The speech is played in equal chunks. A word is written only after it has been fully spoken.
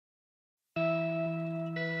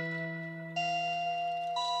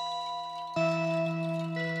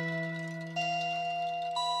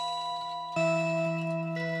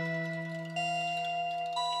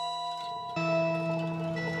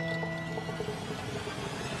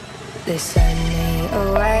They sent me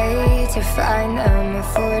away to find them a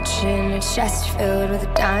fortune, a chest filled with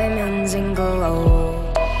diamonds and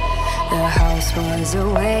gold. The house was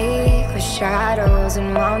awake with shadows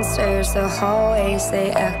and monsters. The hallways,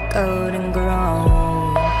 they echoed and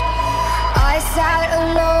groaned. I sat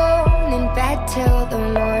alone in bed till the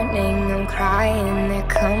morning. I'm crying, they're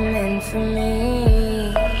coming for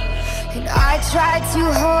me. And I tried to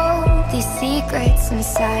hold these secrets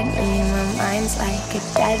inside me. My mind's like a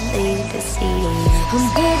deadly disease. I'm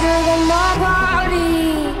bigger than my body,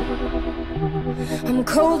 I'm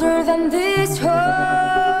colder than this home.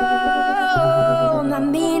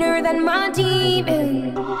 I'm meaner than my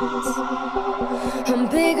demons, I'm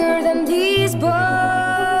bigger than these bones.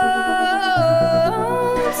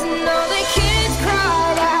 And all the kids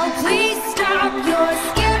cried out, please stop, you're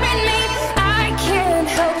scaring me. I can't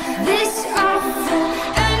help this awful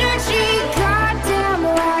energy. Goddamn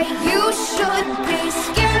right, you should be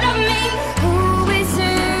scared of me. Who is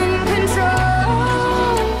in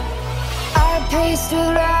control? I paced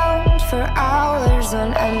around for hours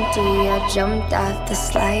on empty. I jumped at the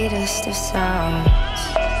slightest of sounds.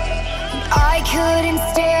 I couldn't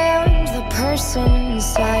stand the person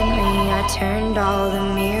inside me. I turned all the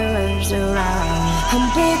mirrors around. I'm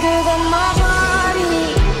bigger than my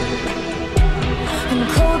body, I'm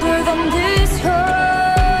colder than this home.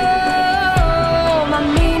 I'm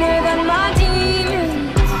meaner than my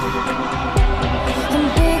demons, I'm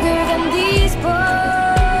bigger than these bones.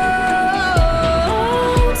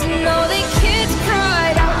 And all the kids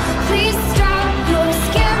cried out, please stop, you're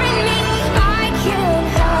scaring me. I can't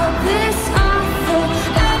help this awful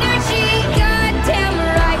energy. Goddamn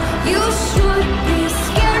right, you should be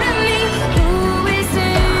scared of me. Who is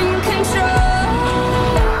in control?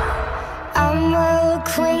 I'm well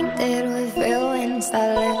acquainted with villains that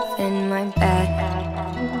live in my bed.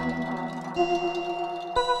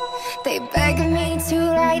 They beg me to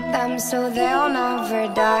write them so they'll never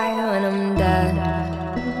die when I'm dead.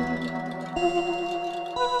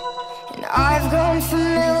 And I've grown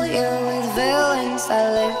familiar with villains that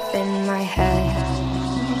live in my head.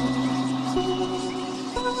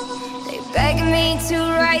 They beg me to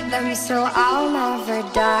write them so I'll never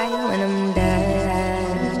die when I'm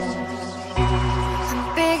dead. I'm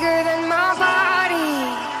bigger than my body,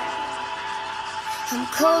 I'm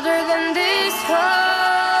colder than this